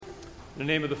In the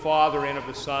name of the Father, and of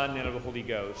the Son, and of the Holy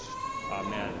Ghost.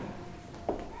 Amen.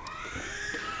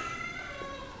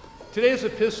 Today's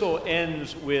epistle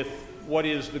ends with what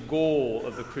is the goal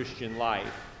of the Christian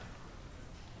life.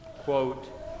 Quote,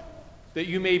 that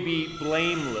you may be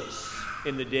blameless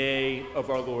in the day of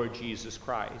our Lord Jesus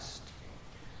Christ.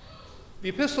 The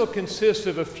epistle consists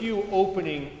of a few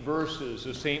opening verses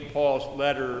of St. Paul's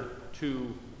letter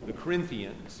to the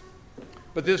Corinthians.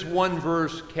 But this one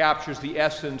verse captures the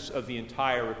essence of the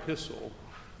entire epistle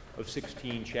of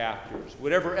 16 chapters.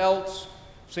 Whatever else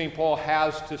St. Paul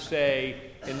has to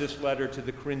say in this letter to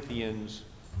the Corinthians,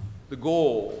 the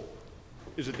goal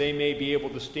is that they may be able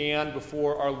to stand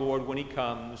before our Lord when he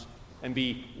comes and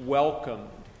be welcomed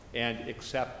and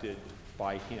accepted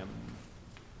by him.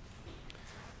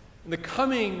 And the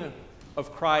coming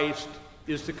of Christ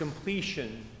is the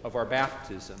completion of our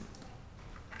baptism.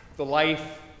 The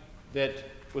life that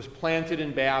was planted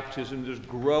in baptism, that is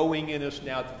growing in us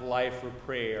now to the life of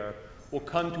prayer, will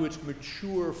come to its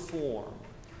mature form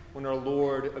when our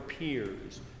Lord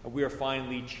appears and we are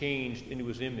finally changed into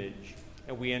his image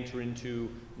and we enter into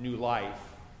new life,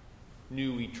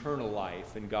 new eternal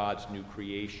life in God's new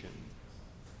creation.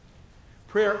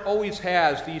 Prayer always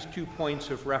has these 2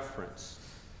 points of reference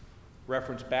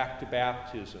back to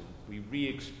baptism. We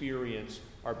re-experience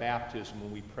our baptism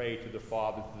when we pray to the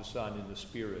Father, to the Son, and the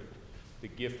Spirit. The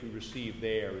gift we receive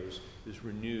there is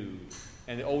renewed.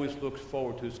 And it always looks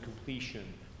forward to its completion,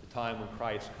 the time when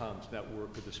Christ comes and that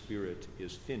work of the Spirit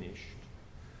is finished.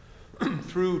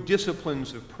 Through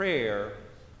disciplines of prayer,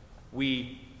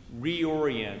 we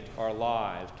reorient our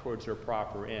lives towards their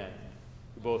proper end.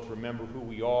 We both remember who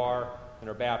we are in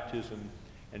our baptism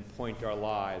and point our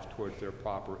lives towards their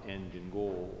proper end and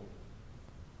goal.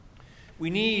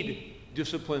 We need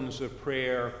disciplines of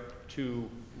prayer to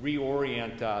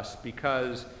reorient us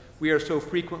because we are so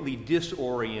frequently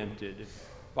disoriented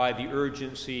by the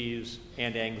urgencies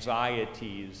and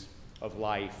anxieties of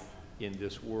life in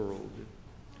this world.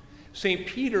 St.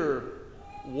 Peter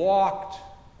walked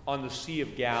on the Sea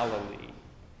of Galilee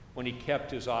when he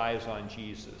kept his eyes on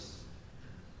Jesus.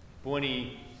 But when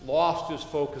he lost his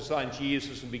focus on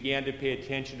Jesus and began to pay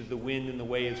attention to the wind and the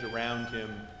waves around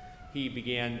him, he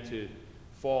began to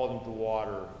fall into the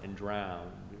water and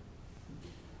drown.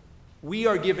 We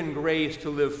are given grace to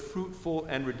live fruitful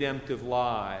and redemptive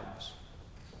lives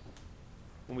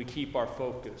when we keep our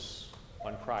focus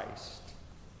on Christ.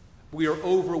 We are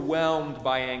overwhelmed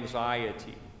by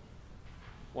anxiety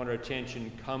when our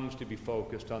attention comes to be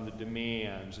focused on the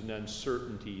demands and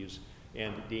uncertainties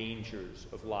and dangers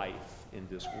of life in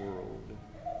this world.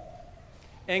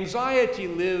 Anxiety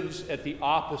lives at the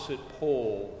opposite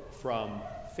pole from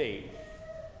faith.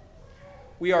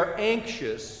 We are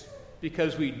anxious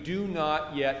because we do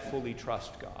not yet fully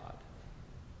trust God.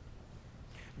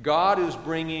 God is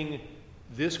bringing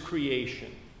this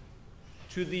creation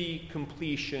to the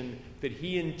completion that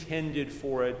he intended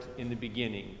for it in the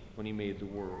beginning when he made the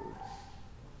world.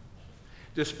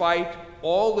 Despite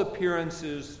all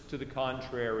appearances to the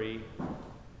contrary,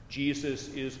 Jesus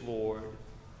is Lord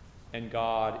and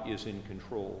God is in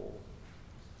control.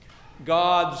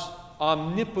 God's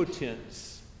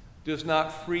omnipotence does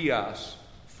not free us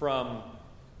from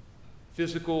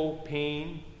physical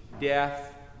pain,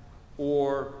 death,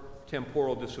 or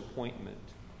temporal disappointment.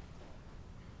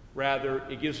 Rather,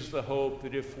 it gives us the hope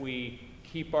that if we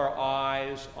keep our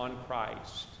eyes on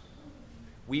Christ,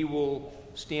 we will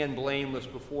stand blameless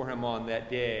before him on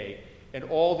that day, and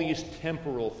all these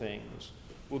temporal things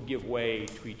will give way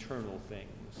to eternal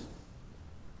things.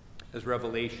 As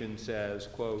Revelation says,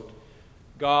 quote,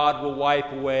 God will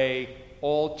wipe away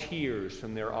all tears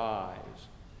from their eyes.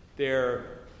 There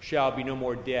shall be no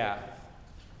more death,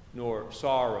 nor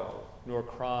sorrow, nor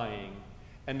crying,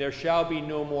 and there shall be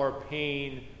no more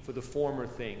pain, for the former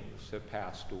things have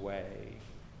passed away.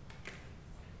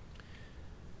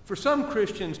 For some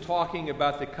Christians, talking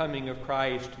about the coming of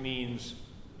Christ means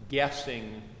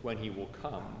guessing when he will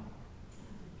come.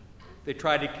 They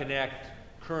try to connect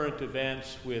current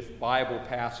events with Bible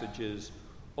passages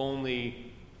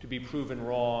only to be proven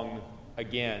wrong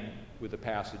again with the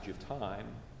passage of time.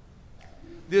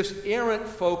 This errant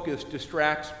focus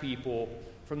distracts people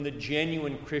from the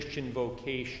genuine Christian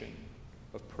vocation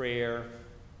of prayer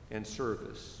and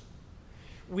service.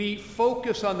 We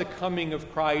focus on the coming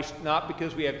of Christ not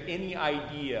because we have any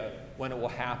idea when it will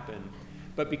happen,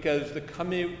 but because the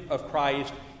coming of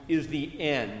Christ is the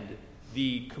end,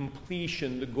 the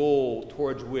completion, the goal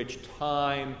towards which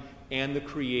time and the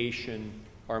creation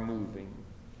are moving.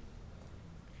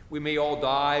 We may all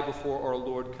die before our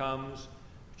Lord comes,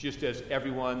 just as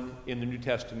everyone in the New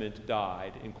Testament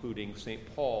died, including St.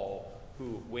 Paul,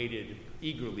 who waited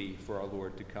eagerly for our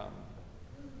Lord to come.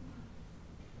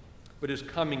 But his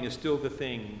coming is still the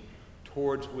thing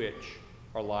towards which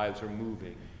our lives are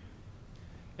moving.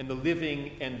 And the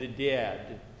living and the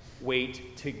dead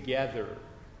wait together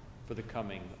for the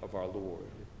coming of our Lord.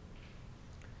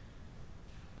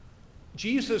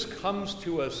 Jesus comes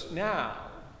to us now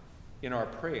in our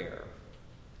prayer.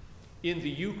 In the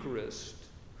Eucharist,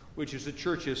 which is the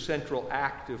Church's central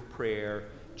act of prayer,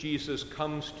 Jesus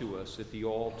comes to us at the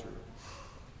altar.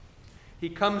 He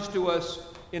comes to us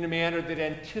in a manner that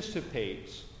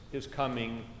anticipates his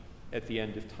coming at the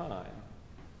end of time.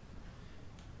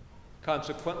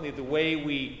 Consequently, the way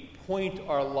we point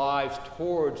our lives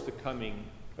towards the coming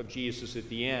of Jesus at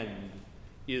the end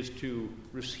is to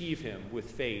receive him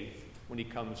with faith when he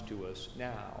comes to us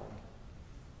now.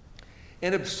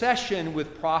 An obsession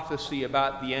with prophecy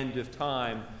about the end of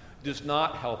time does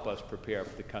not help us prepare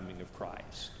for the coming of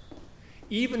Christ.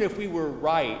 Even if we were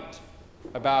right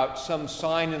about some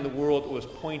sign in the world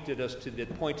that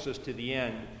points us to the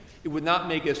end, it would not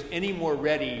make us any more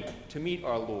ready to meet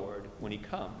our Lord when he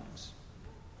comes.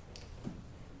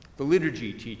 The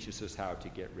liturgy teaches us how to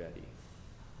get ready.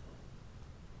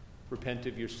 Repent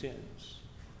of your sins.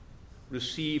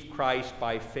 Receive Christ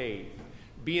by faith.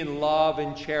 Be in love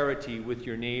and charity with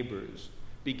your neighbors.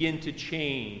 Begin to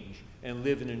change and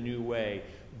live in a new way.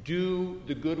 Do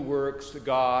the good works that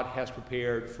God has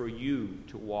prepared for you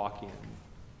to walk in.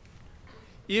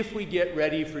 If we get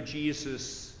ready for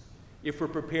Jesus, if we're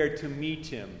prepared to meet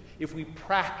him, if we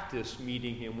practice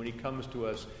meeting him when he comes to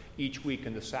us each week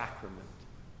in the sacrament,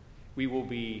 we will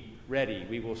be ready.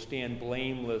 We will stand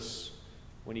blameless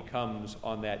when he comes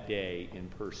on that day in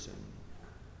person.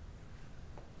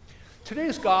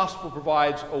 Today's gospel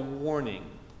provides a warning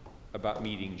about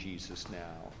meeting Jesus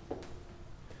now.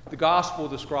 The gospel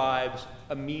describes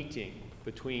a meeting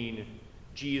between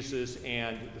Jesus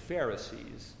and the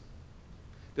Pharisees.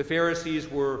 The Pharisees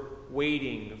were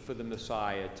waiting for the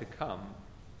Messiah to come.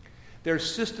 Their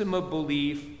system of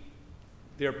belief,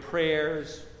 their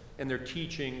prayers, and their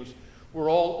teachings were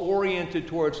all oriented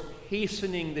towards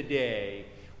hastening the day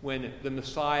when the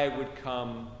Messiah would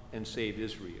come and save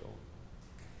Israel.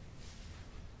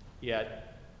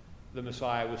 Yet, the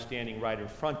Messiah was standing right in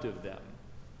front of them,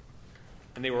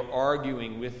 and they were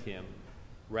arguing with him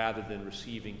rather than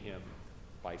receiving him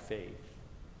by faith.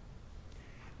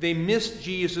 They missed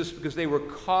Jesus because they were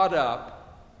caught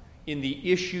up in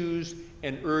the issues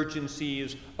and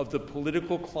urgencies of the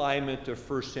political climate of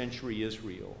first century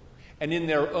Israel and in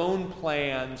their own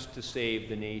plans to save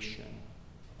the nation.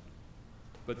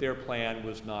 But their plan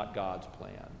was not God's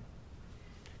plan.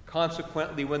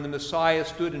 Consequently, when the Messiah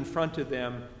stood in front of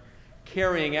them,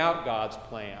 carrying out God's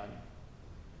plan,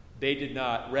 they did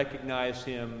not recognize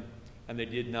him and they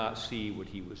did not see what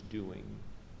he was doing.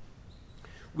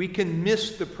 We can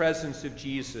miss the presence of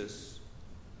Jesus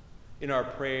in our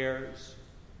prayers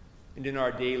and in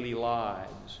our daily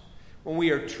lives when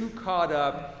we are too caught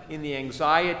up in the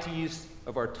anxieties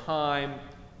of our time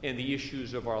and the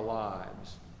issues of our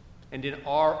lives, and in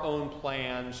our own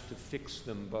plans to fix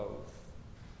them both.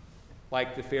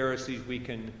 Like the Pharisees, we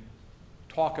can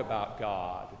talk about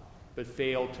God, but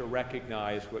fail to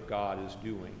recognize what God is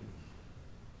doing.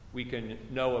 We can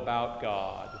know about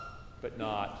God, but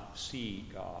not see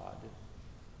God.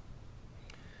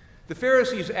 The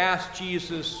Pharisees asked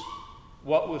Jesus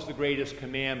what was the greatest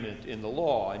commandment in the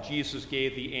law, and Jesus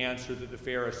gave the answer that the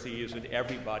Pharisees and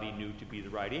everybody knew to be the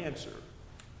right answer.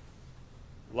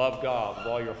 Love God with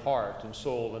all your heart and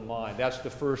soul and mind. That's the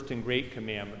first and great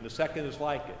commandment. The second is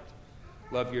like it.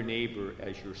 Love your neighbor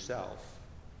as yourself.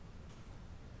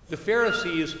 The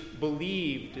Pharisees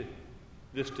believed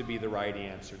this to be the right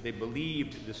answer. They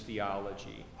believed this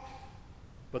theology,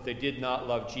 but they did not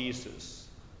love Jesus,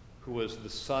 who was the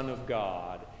Son of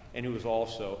God and who was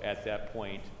also, at that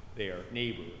point, their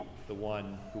neighbor, the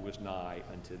one who was nigh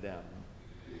unto them.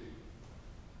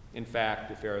 In fact,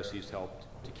 the Pharisees helped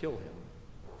to kill him.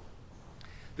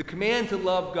 The command to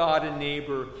love God and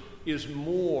neighbor is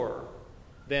more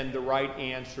than the right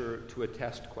answer to a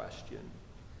test question.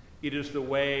 It is the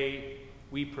way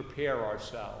we prepare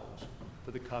ourselves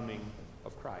for the coming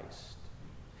of Christ.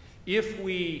 If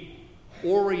we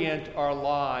orient our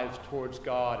lives towards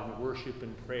God in worship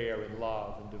and prayer and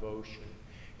love and devotion,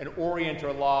 and orient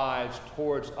our lives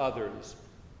towards others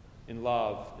in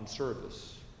love and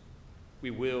service,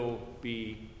 we will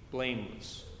be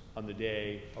blameless on the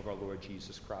day of our Lord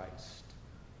Jesus Christ.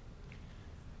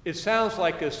 It sounds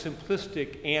like a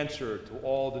simplistic answer to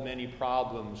all the many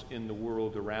problems in the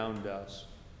world around us,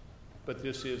 but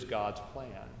this is God's plan.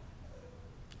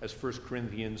 As 1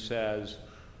 Corinthians says,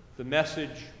 the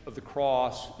message of the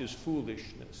cross is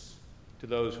foolishness to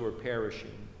those who are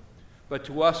perishing, but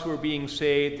to us who are being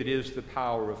saved, it is the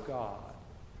power of God.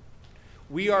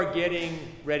 We are getting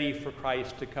ready for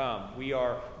Christ to come. We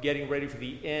are getting ready for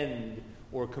the end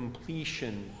or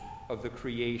completion of the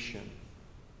creation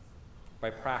by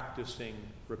practicing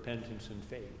repentance and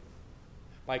faith,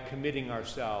 by committing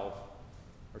ourselves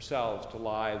to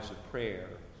lives of prayer.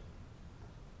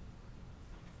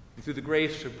 And through the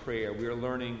grace of prayer, we are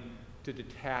learning to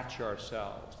detach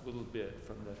ourselves a little bit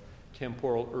from the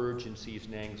temporal urgencies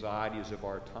and anxieties of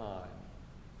our time.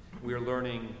 We are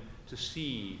learning to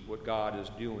see what God is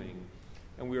doing,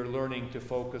 and we are learning to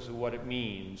focus on what it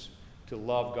means to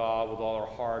love God with all our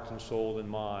heart and soul and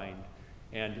mind,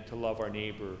 and to love our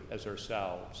neighbor as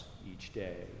ourselves each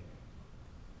day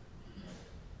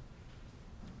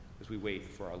as we wait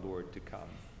for our Lord to come.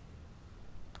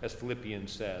 As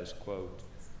Philippians says, quote,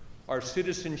 "Our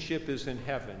citizenship is in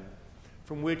heaven,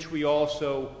 from which we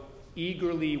also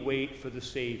eagerly wait for the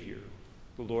Savior,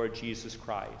 the Lord Jesus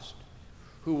Christ,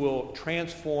 who will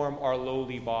transform our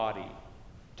lowly body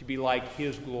to be like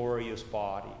his glorious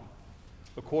body,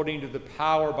 according to the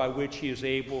power by which he is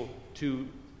able to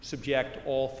subject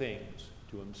all things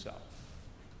to himself."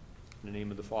 In the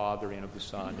name of the Father, and of the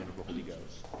Son, and of the Holy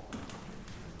Ghost.